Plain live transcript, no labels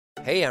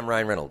Hey, I'm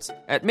Ryan Reynolds.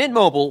 At Mint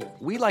Mobile,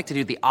 we like to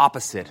do the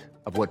opposite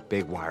of what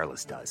Big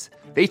Wireless does.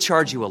 They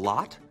charge you a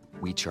lot,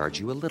 we charge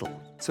you a little.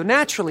 So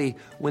naturally,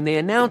 when they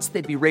announced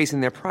they'd be raising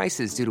their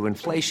prices due to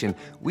inflation,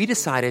 we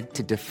decided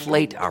to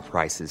deflate our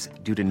prices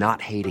due to not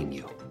hating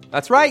you.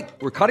 That's right.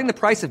 We're cutting the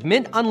price of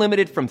Mint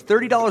Unlimited from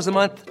 $30 a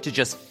month to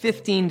just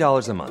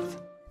 $15 a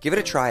month. Give it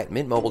a try at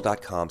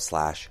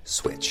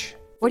mintmobile.com/switch.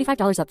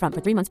 $45 up front for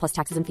 3 months plus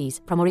taxes and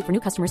fees. Promo rate for new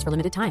customers for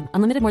limited time.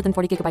 Unlimited more than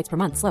 40 gigabytes per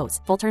month. Slows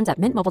full terms at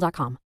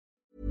mintmobile.com.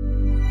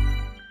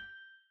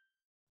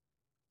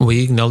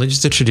 We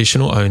acknowledge the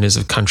traditional owners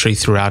of country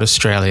throughout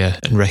Australia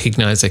and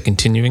recognise their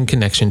continuing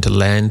connection to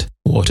land,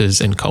 waters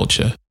and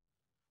culture.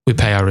 We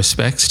pay our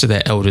respects to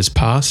their elders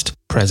past,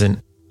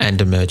 present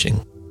and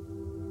emerging.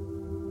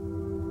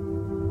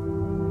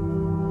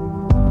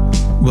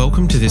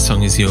 Welcome to This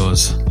Song Is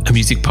Yours, a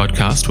music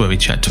podcast where we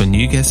chat to a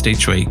new guest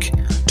each week,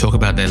 talk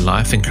about their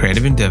life and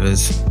creative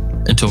endeavours,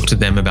 and talk to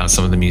them about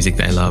some of the music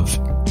they love.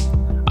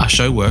 Our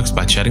show works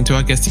by chatting to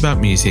our guests about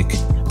music,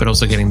 but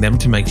also getting them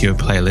to make you a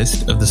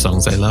playlist of the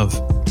songs they love.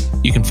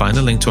 You can find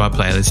a link to our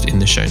playlist in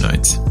the show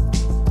notes.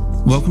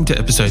 Welcome to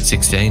episode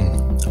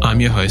 16.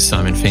 I'm your host,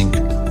 Simon Fink.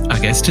 Our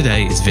guest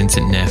today is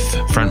Vincent Neff,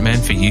 frontman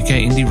for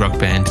UK indie rock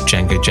band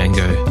Django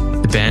Django.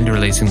 The band are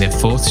releasing their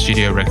 4th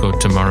studio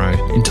record tomorrow,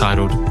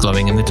 entitled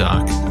Glowing in the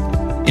Dark.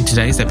 In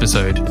today's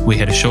episode, we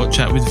had a short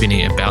chat with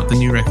Vinny about the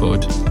new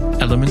record,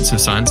 elements of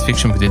science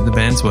fiction within the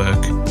band's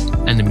work,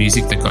 and the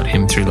music that got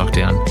him through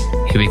lockdown.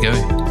 Here we go.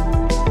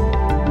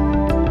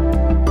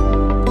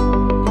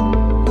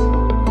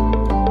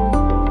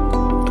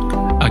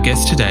 Our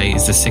guest today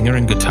is the singer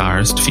and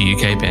guitarist for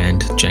UK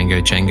band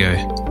Django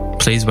Django.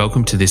 Please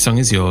welcome to This Song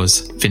Is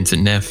Yours,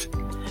 Vincent Neff.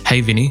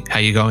 Hey Vinny, how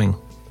you going?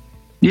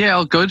 Yeah,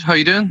 all good. How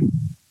you doing?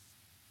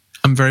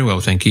 I'm very well,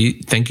 thank you.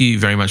 Thank you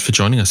very much for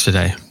joining us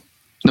today.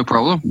 No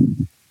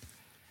problem.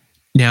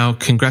 Now,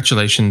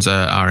 congratulations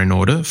are in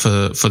order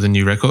for the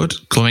new record.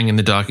 Glowing in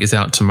the Dark is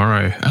out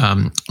tomorrow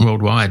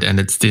worldwide, and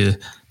it's the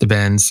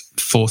band's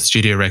 4th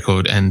studio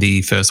record and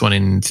the first one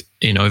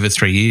in over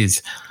 3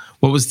 years.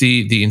 What was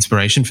the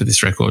inspiration for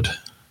this record?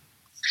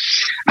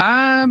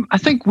 I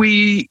think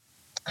we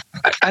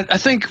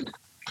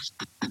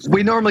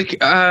normally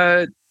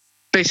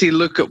basically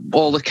look at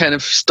all the kind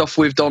of stuff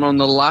we've done on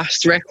the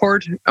last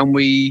record, and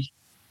we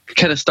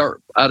kind of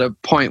start at a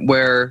point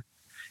where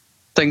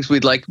things we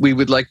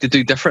would like to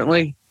do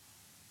differently.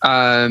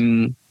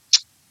 So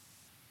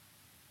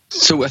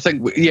I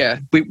think, I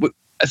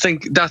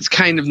think that's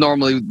kind of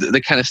normally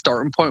the kind of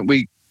starting point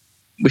we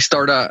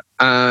start at.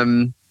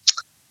 And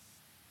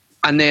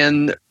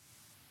then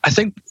I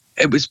think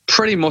it was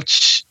pretty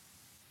much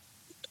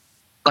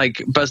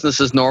like business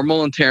as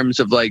normal in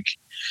terms of like,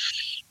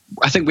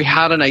 I think we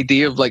had an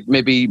idea of like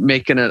maybe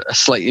making it a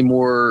slightly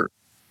more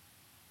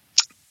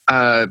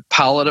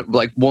palette,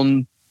 like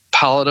one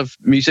palette of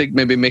music,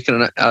 maybe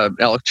making an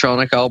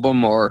electronic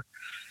album or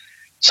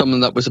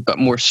something that was a bit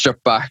more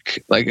stripped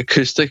back, like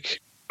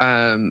acoustic.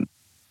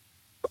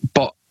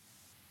 But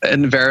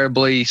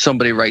invariably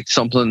somebody writes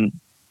something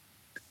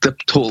the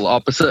total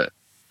opposite,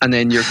 and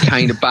then you're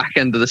kind of back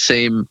into the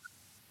same,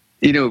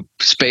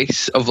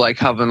 space of like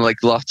having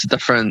like lots of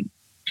different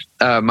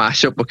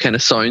mashup of kind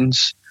of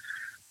sounds.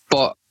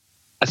 But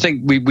I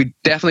think we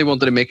definitely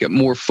wanted to make it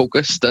more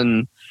focused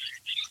and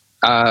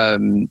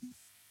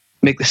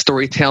make the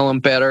storytelling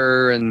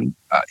better, and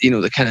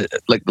the kind of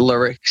like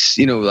lyrics,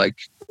 like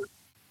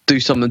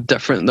do something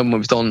different than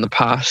we've done in the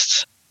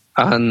past.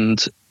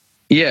 And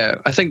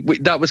yeah, I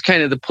think that was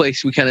kind of the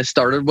place we kind of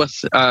started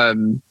with.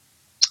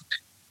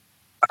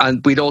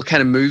 And we'd all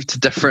kind of moved to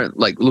different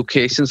like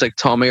locations. Like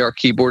Tommy, our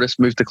keyboardist,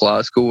 moved to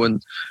Glasgow,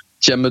 and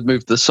Jim had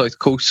moved to the South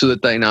Coast. So the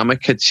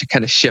dynamic had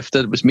kind of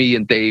shifted. It was me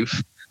and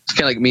Dave. It's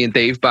kind of like me and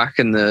Dave back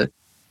in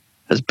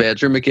his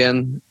bedroom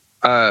again.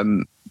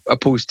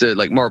 Opposed to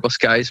like Marble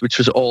Skies, which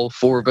was all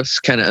 4 of us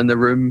kind of in the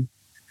room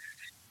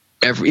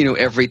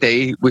every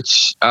day,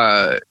 which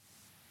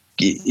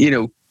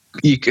you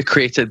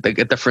created like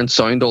a different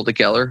sound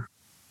altogether.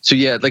 So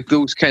yeah, like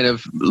those kind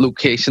of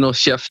locational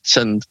shifts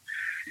and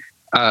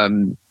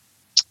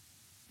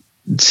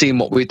seeing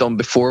what we'd done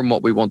before and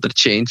what we wanted to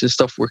change and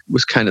stuff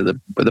was kind of the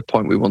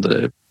point we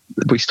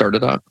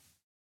started at.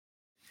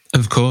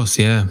 Of course,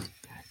 yeah.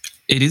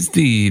 It is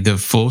the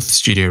 4th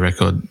studio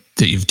record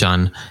that you've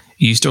done.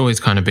 It used to always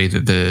kind of be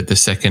that the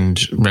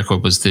second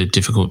record was the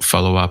difficult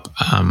follow-up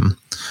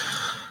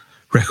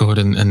record,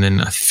 and then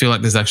I feel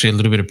like there's actually a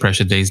little bit of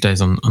pressure these days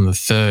on the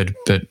third.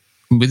 But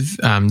with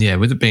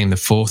it being the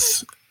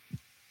 4th,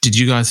 did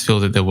you guys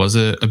feel that there was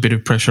a bit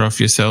of pressure off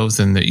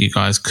yourselves and that you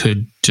guys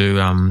could do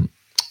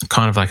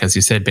kind of like, as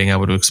you said, being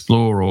able to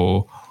explore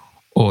or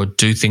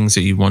do things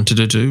that you wanted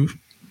to do?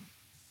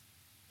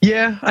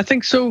 Yeah, I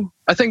think so.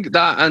 I think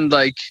that, and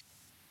like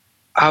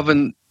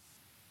having,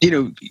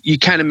 you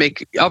kind of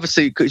make,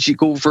 obviously, because you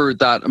go over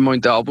that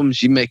amount of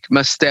albums, you make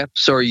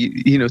missteps or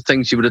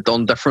things you would have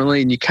done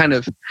differently, and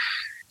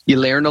you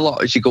learn a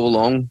lot as you go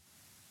along.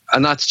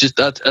 And that's just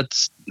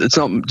it's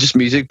not just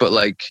music, but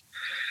like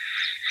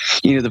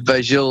the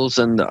visuals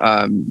and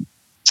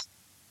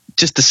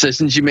just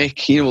decisions you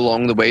make,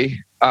 along the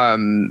way.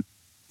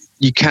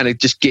 You kind of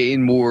just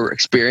gain more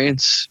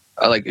experience,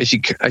 like as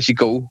you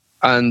go.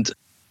 And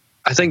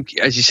I think,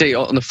 as you say,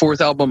 on the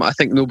fourth album, I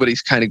think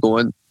nobody's kind of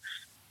going.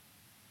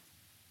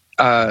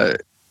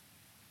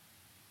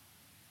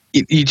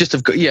 You just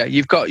have got,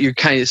 you've got your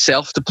kind of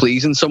self to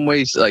please in some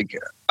ways, like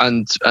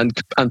and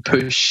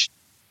push,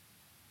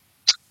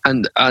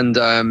 and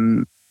I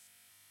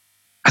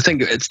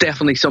think it's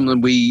definitely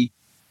something we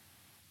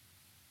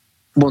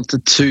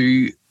wanted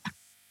to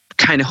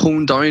kind of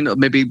hone down, or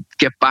maybe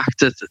get back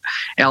to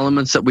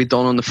elements that we'd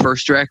done on the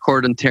first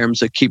record in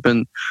terms of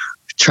keeping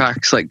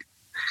tracks like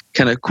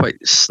kind of quite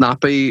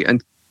snappy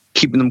and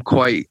keeping them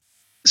quite.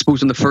 I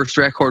suppose on the first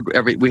record,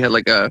 we had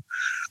like it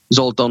was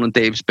all done in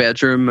Dave's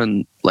bedroom,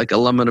 and like a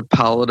limited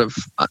palette of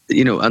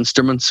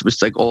instruments. It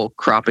was like all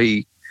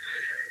crappy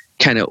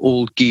kind of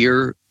old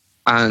gear,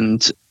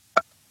 and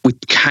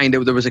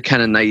there was a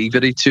kind of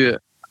naivety to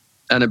it,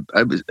 and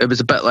it was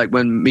a bit like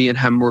when me and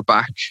him were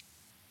back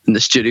in the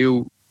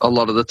studio a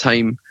lot of the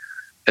time.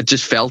 It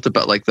just felt a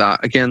bit like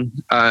that again.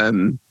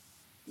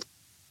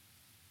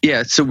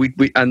 So we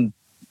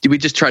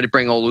just try to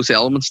bring all those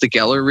elements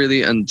together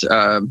really, and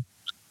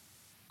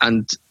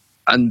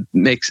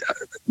makes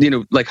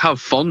like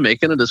have fun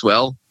making it as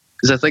well,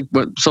 because I think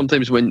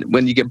sometimes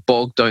when you get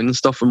bogged down and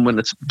stuff, and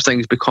when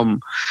things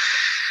become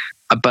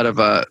a bit of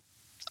a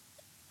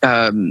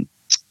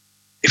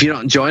if you're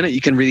not enjoying it,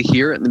 you can really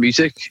hear it in the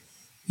music.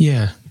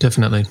 Yeah,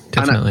 definitely.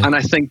 And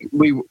I think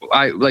we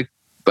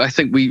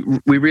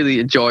really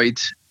enjoyed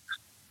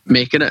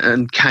making it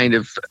and kind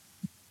of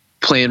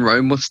playing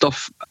around with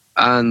stuff.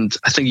 And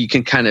I think you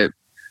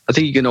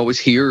can always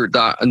hear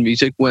that in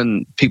music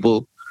when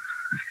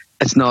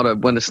it's not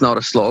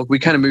a slog. We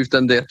kind of moved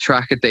into a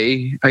track a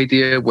day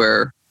idea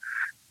where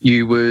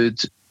we were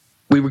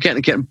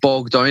getting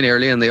bogged down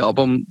early in the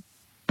album,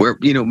 where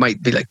it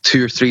might be like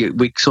 2 or 3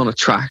 weeks on a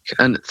track,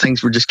 and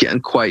things were just getting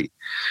quite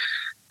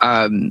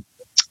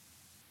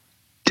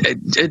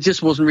it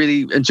just wasn't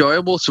really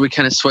enjoyable. So we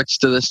kind of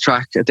switched to this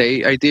track a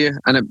day idea,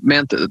 and it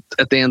meant that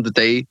at the end of the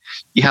day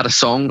you had a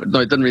song. Now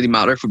it didn't really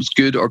matter if it was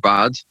good or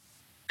bad.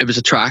 It was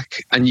a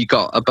track, and you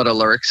got a bit of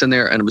lyrics in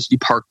there, and you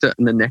parked it,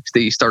 and the next day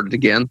you started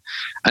again,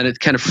 and it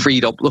kind of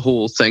freed up the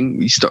whole thing.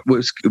 We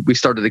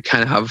started to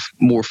kind of have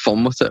more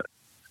fun with it,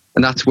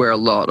 and that's where a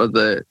lot of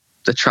the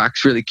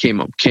tracks really came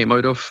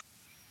out of.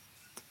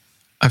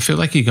 I feel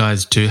like you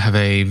guys do have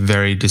a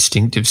very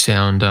distinctive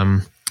sound,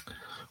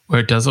 where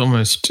it does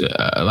almost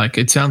like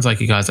it sounds like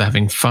you guys are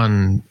having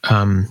fun,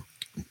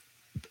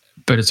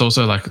 but it's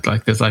also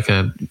like there's like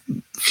a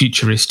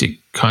futuristic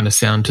kind of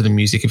sound to the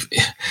music,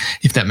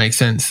 if that makes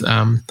sense.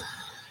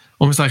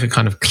 Almost like a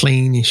kind of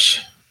cleanish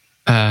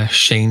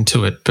sheen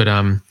to it, but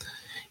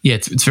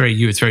it's very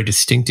it's very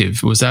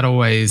distinctive. Was that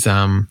always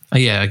I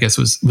guess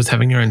was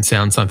having your own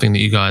sound something that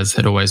you guys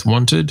had always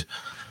wanted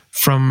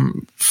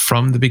from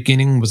the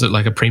beginning? Was it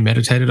like a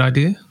premeditated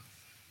idea?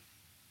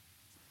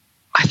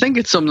 I think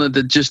it's something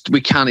that just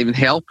we can't even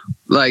help.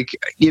 Like,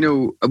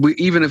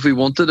 even if we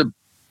wanted to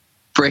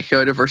break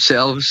out of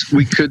ourselves,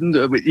 we couldn't.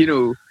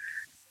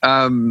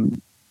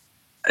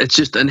 It's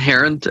just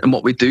inherent in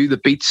what we do. The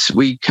beats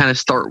we kind of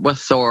start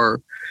with,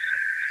 or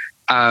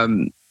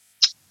the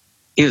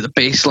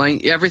bass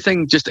line,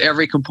 everything, just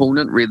every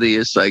component really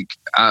is like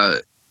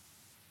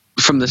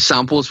from the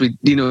samples we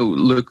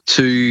look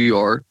to,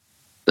 or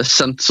the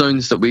synth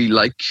sounds that we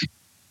like.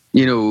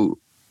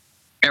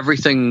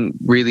 Everything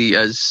really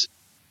is,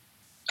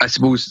 I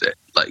suppose,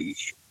 like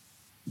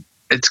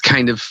it's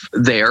kind of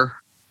there.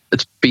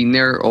 It's been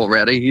there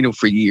already,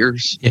 for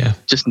years. Yeah.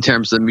 Just in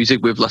terms of the music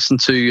we've listened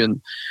to,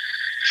 and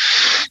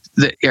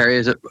the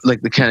areas of,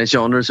 like the kind of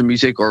genres of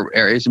music or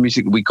areas of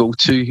music we go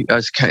to,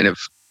 as kind of,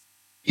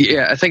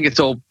 I think it's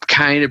all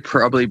kind of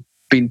probably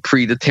been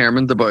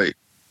predetermined about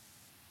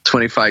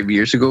 25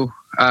 years ago.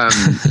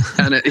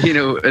 And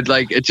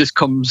it just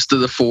comes to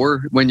the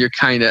fore when you're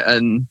kind of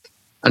in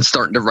and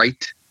starting to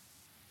write.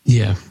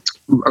 Yeah.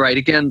 Right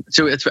again.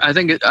 So I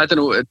think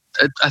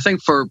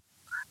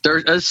there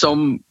is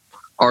some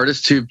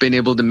artists who've been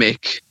able to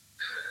make,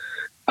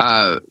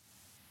 like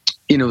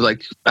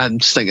I'm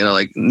just thinking of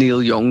like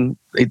Neil Young.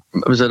 He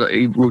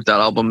wrote that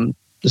album.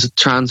 Is it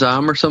Trans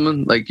Am or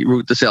something? Like he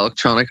wrote this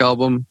electronic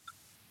album.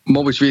 I'm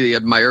always really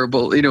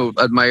admirable.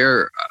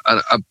 Admire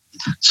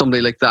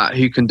somebody like that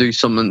who can do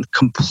something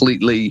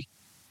completely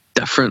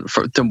different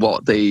than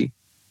what they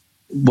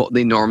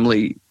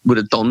normally would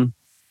have done.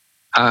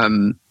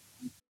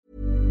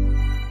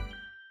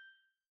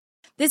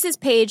 This is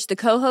Paige, the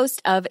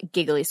co-host of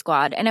Giggly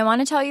Squad, and I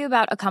want to tell you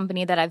about a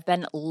company that I've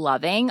been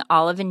loving,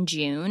 Olive &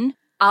 June.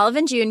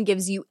 Olive & June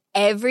gives you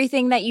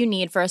everything that you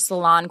need for a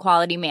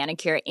salon-quality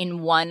manicure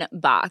in one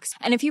box.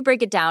 And if you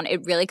break it down,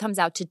 it really comes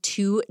out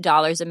to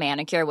 $2 a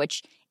manicure,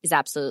 which is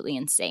absolutely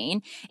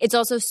insane. It's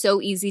also so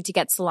easy to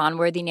get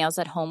salon-worthy nails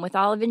at home with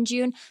Olive &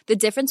 June. The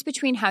difference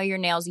between how your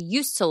nails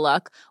used to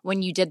look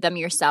when you did them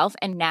yourself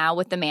and now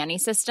with the Mani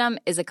system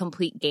is a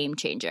complete game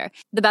changer.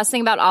 The best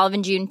thing about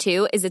Olive & June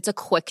too is it's a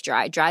quick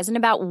dry. Dries in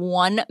about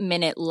 1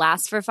 minute,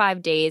 lasts for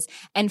 5 days,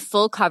 and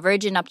full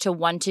coverage in up to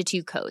 1 to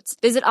 2 coats.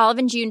 Visit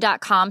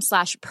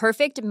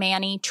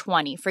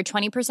oliveandjune.com/perfectmani20 for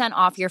 20%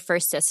 off your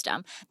first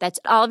system. That's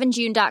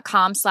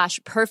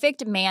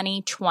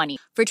oliveandjune.com/perfectmani20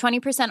 for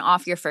 20%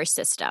 off your first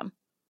system.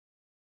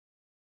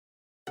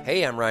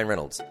 Hey, I'm Ryan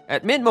Reynolds.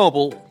 At Mint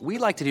Mobile, we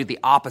like to do the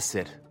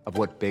opposite of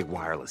what Big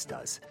Wireless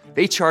does.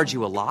 They charge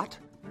you a lot,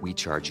 we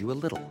charge you a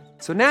little.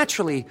 So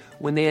naturally,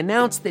 when they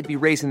announced they'd be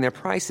raising their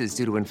prices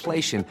due to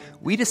inflation,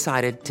 we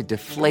decided to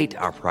deflate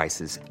our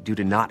prices due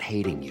to not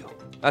hating you.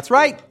 That's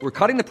right. We're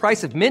cutting the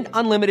price of Mint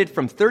Unlimited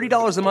from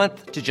 $30 a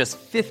month to just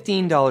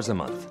 $15 a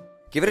month.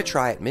 Give it a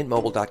try at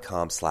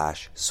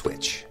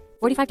mintmobile.com/switch.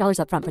 $45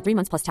 up front for 3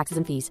 months plus taxes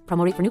and fees.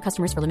 Promo rate for new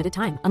customers for limited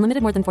time.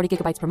 Unlimited more than 40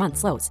 gigabytes per month.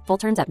 Slows full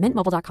terms at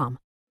mintmobile.com.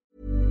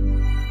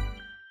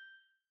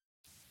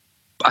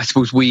 I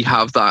suppose we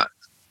have that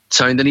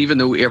sound, and even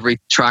though every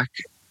track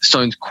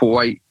sounds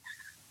quite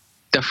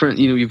different,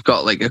 you know, you've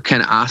got like a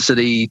kind of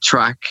acidy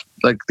track,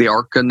 like the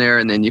Ark in there,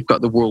 and then you've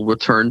got the World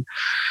Return.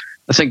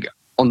 I think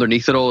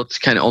underneath it all, it's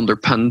kind of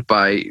underpinned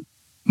by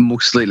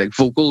mostly like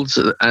vocals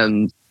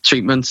and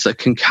treatments that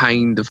can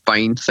kind of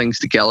bind things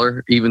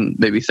together, even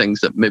maybe things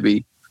that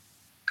maybe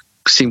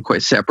seem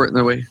quite separate in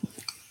a way.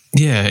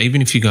 Yeah,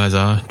 even if you guys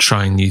are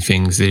trying new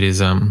things, it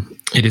is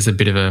a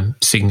bit of a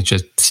signature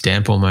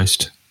stamp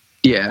almost.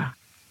 Yeah.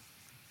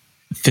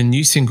 The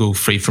new single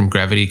 "Free from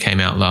Gravity"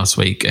 came out last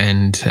week,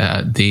 and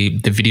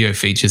the video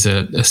features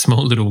a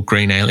small little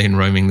green alien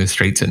roaming the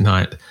streets at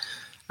night.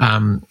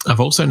 I've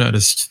also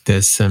noticed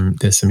there's some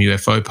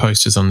UFO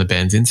posters on the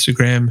band's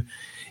Instagram.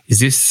 Is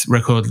this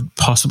record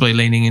possibly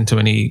leaning into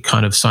any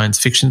kind of science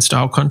fiction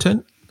style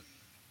content?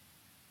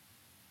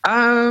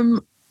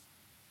 I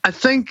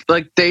think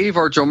like Dave,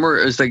 our drummer,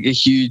 is like a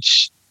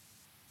huge,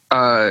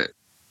 that's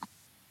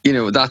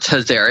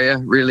his area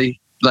really.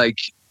 Like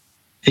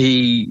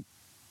he,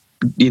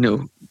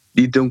 you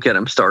don't get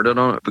him started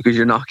on it because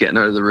you're not getting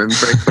out of the room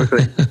very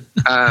quickly.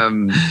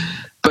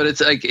 But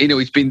it's like,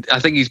 he's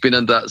been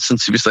in that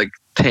since he was like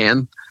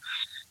 10.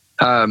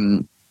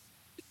 And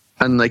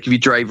like if you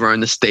drive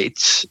around the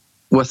States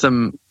with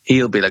him,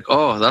 he'll be like,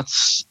 "Oh,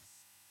 that's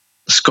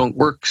Skunk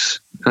Works."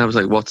 And I was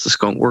like, "What's the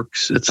Skunk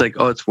Works?" It's like,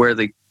 "Oh, it's where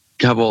they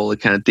have all the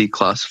kind of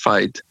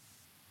declassified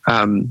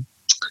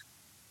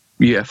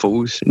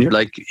UFOs." And you're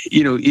like,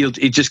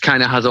 he just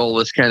kind of has all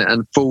this kind of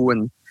info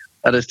and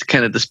at his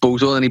kind of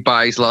disposal, and he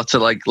buys lots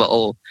of like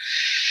little,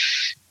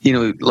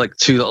 like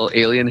 2 little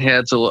alien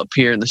heads will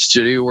appear in the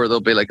studio where there'll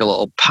be like a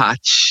little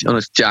patch on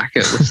his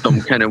jacket with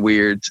some kind of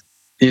weird,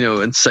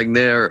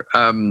 insignia.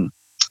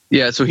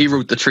 So he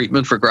wrote the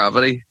treatment for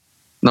Gravity,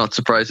 not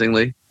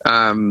surprisingly.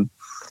 And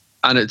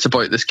it's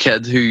about this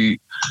kid who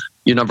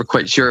you're never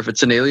quite sure if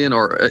it's an alien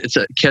or it's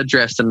a kid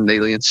dressed in an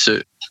alien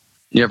suit.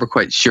 You're never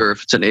quite sure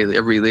if it's a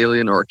real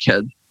alien or a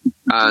kid.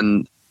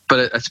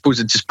 But I suppose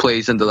it just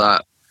plays into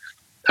that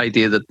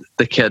idea that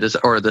the kid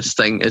this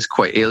thing is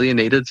quite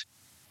alienated.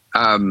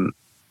 So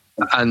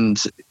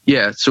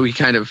he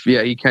kind of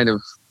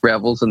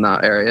revels in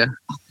that area.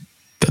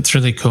 That's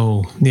really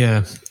cool.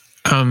 Yeah.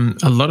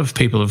 A lot of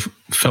people have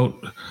felt,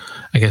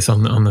 I guess,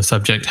 on the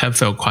subject, have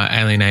felt quite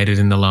alienated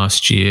in the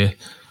last year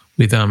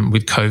with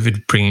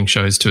COVID bringing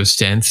shows to a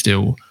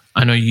standstill.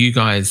 I know you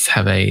guys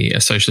have a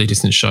socially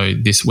distant show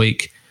this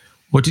week.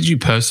 What did you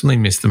personally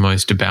miss the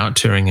most about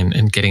touring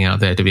and getting out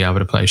there to be able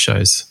to play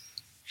shows?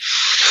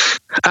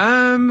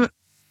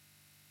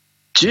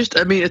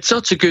 It's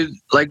such a good,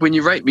 like when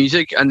you write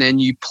music and then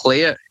you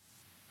play it,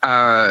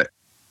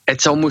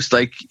 it's almost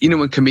like,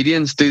 when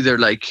comedians do their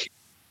like,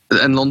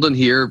 in London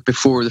here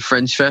before the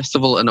Fringe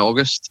Festival in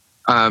August,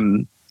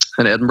 in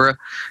Edinburgh,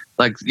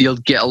 like you'll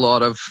get a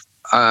lot of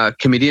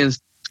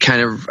comedians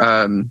kind of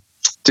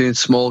doing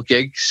small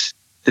gigs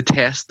to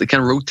test, the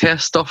kind of road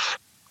test stuff.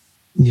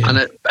 Yeah.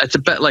 And it's a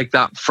bit like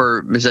that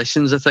for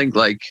musicians, I think.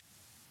 Like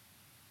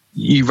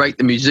you write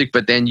the music,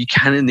 but then you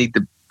kind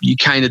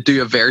of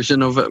do a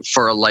version of it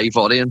for a live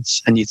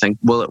audience, and you think,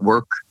 will it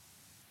work?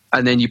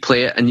 And then you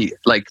play it, and you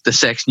like the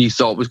section you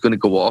thought was going to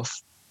go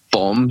off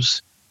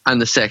bombs,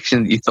 and the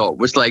section that you thought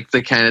was like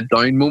the kind of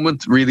down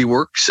moment really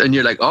works, and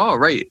you're like, oh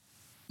right,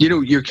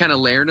 you're kind of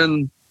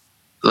learning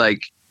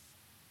like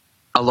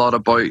a lot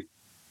about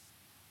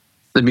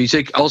the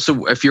music.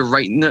 Also, if you're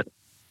writing it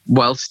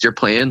whilst you're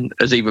playing,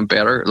 is even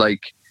better.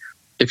 Like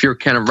if you're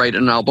kind of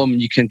writing an album,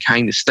 you can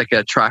kind of stick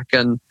a track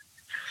in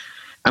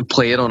and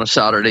play it on a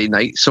Saturday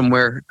night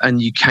somewhere,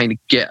 and you kind of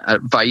get a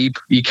vibe.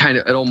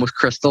 It almost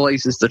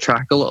crystallizes the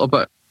track a little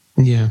bit.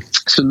 Yeah.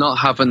 So not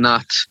having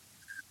that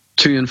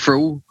to and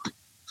fro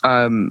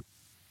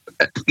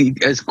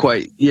is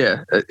quite,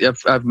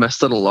 I've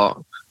missed it a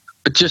lot.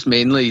 But just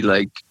mainly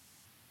like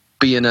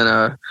being in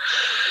a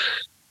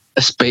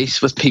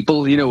space with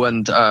people,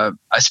 and I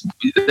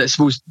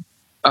suppose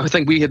I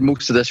think we had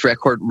most of this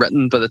record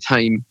written by the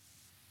time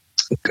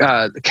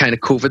the kind of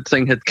COVID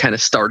thing had kind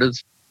of started,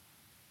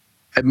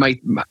 it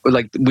might,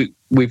 like,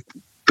 we've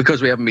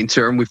because we haven't been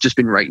touring, we've just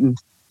been writing.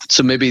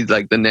 So maybe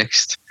like the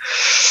next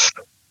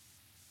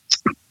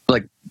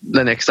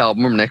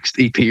album or next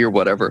EP or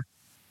whatever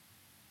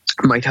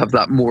might have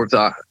that more of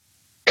that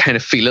kind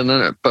of feeling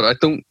in it. But I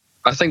think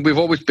we've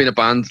always been a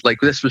band, like,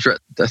 this was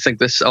written, I think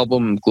this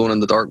album Glowing in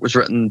the Dark was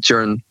written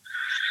during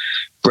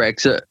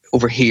Brexit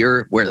over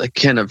here, where like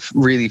kind of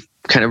really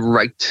kind of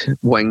right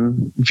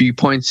wing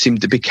viewpoints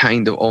seemed to be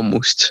kind of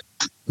almost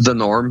the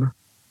norm.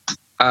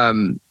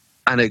 And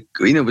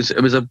it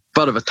was a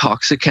bit of a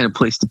toxic kind of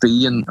place to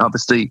be, and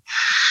obviously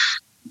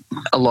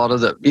a lot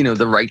of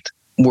the right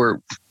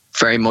were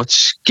very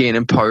much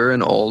gaining power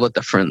in all the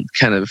different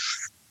kind of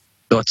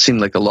what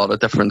seemed like a lot of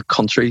different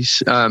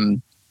countries.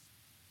 And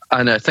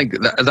I think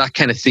that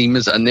kind of theme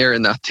is in there,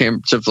 in that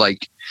terms of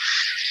like,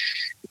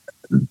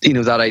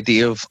 that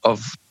idea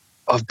of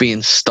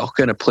being stuck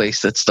in a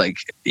place that's like,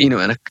 in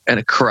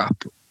a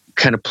crap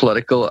kind of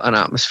political and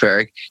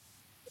atmospheric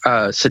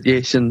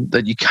situation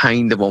that you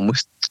kind of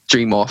almost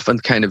dream off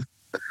and kind of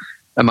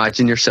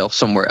imagine yourself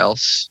somewhere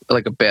else,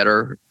 like a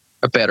better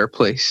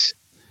place.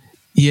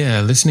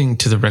 Yeah, listening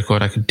to the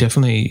record, I could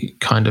definitely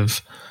kind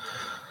of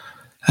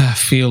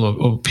feel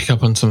or pick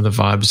up on some of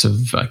the vibes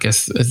of, I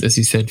guess, as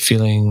you said,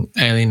 feeling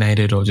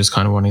alienated or just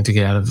kind of wanting to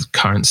get out of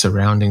current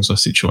surroundings or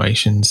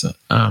situations.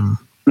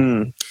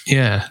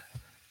 Yeah.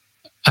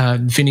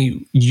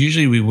 Vinny,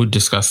 usually we would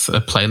discuss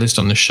a playlist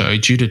on the show.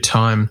 Due to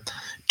time,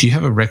 do you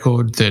have a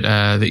record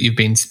that you've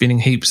been spinning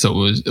heaps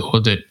or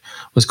that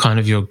was kind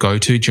of your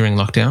go-to during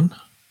lockdown?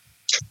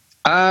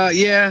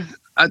 Yeah.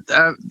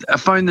 I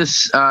found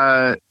this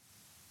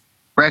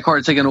record.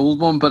 It's like an old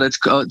one, but it's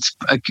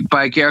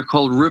by a girl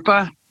called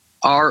Rupa,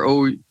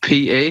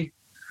 R-O-P-A,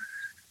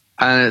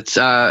 and it's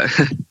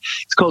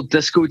called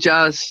Disco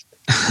Jazz.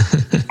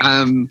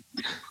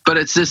 But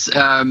it's this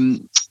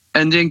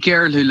Indian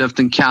girl who lived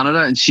in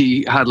Canada, and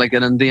she had like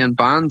an Indian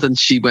band, and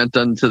she went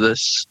into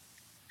this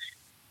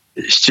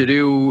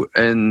studio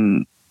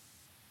in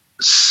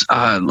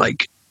I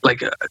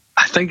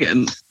think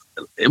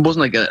it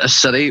wasn't like a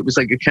city, it was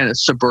like a kind of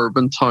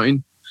suburban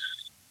town.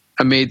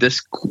 I made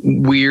this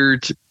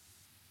weird,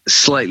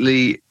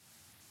 slightly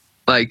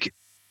like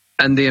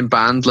Indian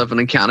band living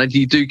in Canada.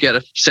 You do get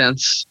a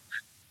sense,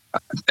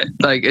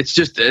 like it's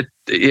just it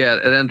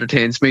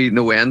entertains me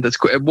no end.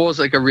 It was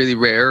like a really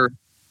rare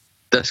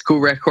disco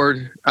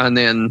record, and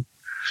then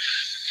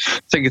I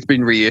think it's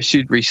been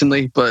reissued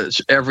recently. But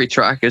every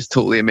track is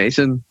totally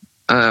amazing,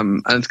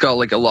 and it's got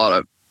like there's a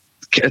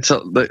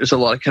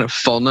lot of kind of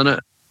fun in it,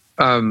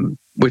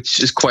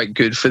 which is quite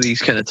good for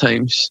these kind of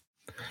times.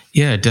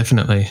 Yeah,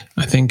 definitely.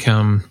 I think,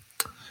 anything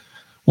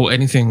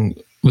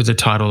with a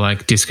title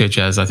like Disco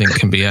Jazz, I think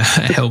can be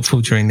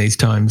helpful during these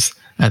times.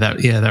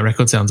 That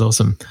record sounds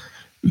awesome.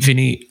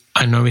 Vinny,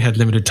 I know we had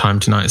limited time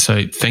tonight,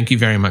 so thank you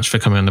very much for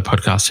coming on the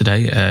podcast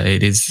today.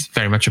 It is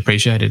very much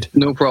appreciated.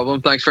 No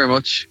problem. Thanks very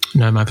much.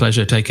 No, my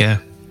pleasure. Take care.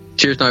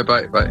 Cheers now.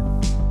 Bye. Bye.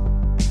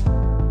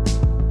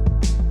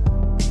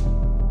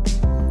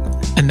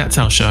 And that's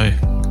our show.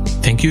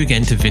 Thank you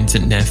again to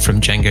Vincent Neff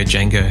from Django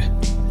Django.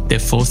 Their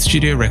fourth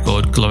studio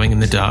record, Glowing in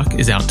the Dark,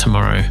 is out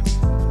tomorrow.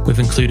 We've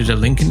included a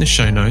link in the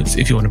show notes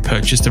if you want to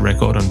purchase the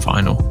record on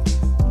vinyl.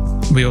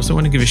 We also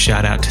want to give a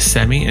shout out to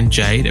Sammy and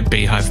Jade at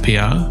Beehive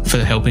PR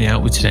for helping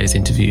out with today's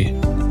interview.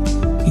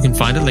 You can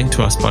find a link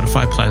to our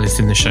Spotify playlist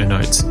in the show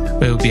notes,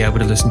 where you'll be able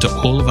to listen to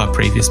all of our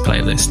previous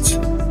playlists.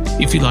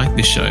 If you like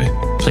this show,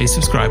 please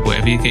subscribe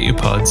wherever you get your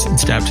pods and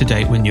stay up to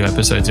date when new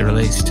episodes are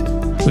released.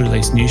 We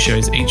release new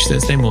shows each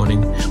Thursday morning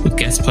with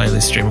guest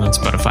playlists streaming on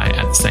Spotify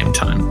at the same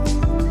time.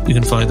 You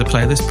can follow the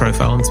playlist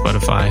profile on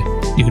Spotify.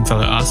 You can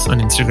follow us on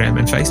Instagram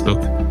and Facebook.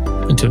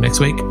 Until next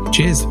week,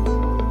 cheers.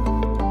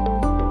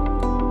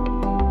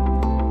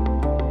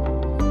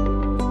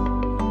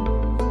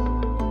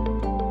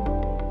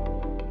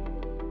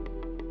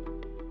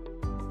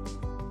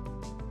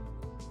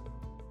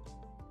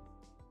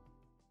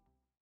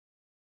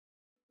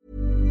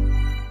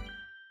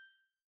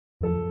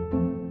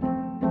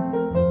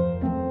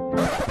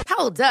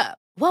 Hold up.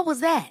 What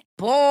was that?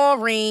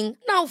 Boring.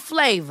 No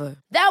flavor.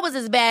 That was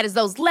as bad as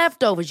those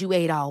leftovers you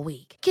ate all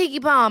week.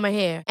 Keke Palmer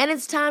here. And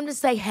it's time to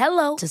say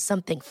hello to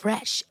something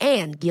fresh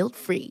and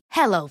guilt-free.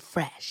 Hello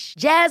Fresh.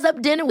 Jazz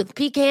up dinner with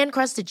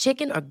pecan-crusted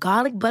chicken or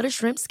garlic butter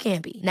shrimp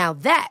scampi. Now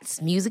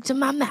that's music to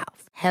my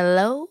mouth.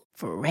 Hello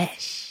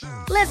Fresh.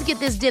 Let's get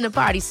this dinner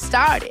party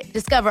started.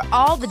 Discover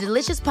all the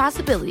delicious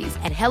possibilities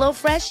at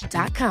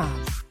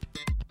HelloFresh.com.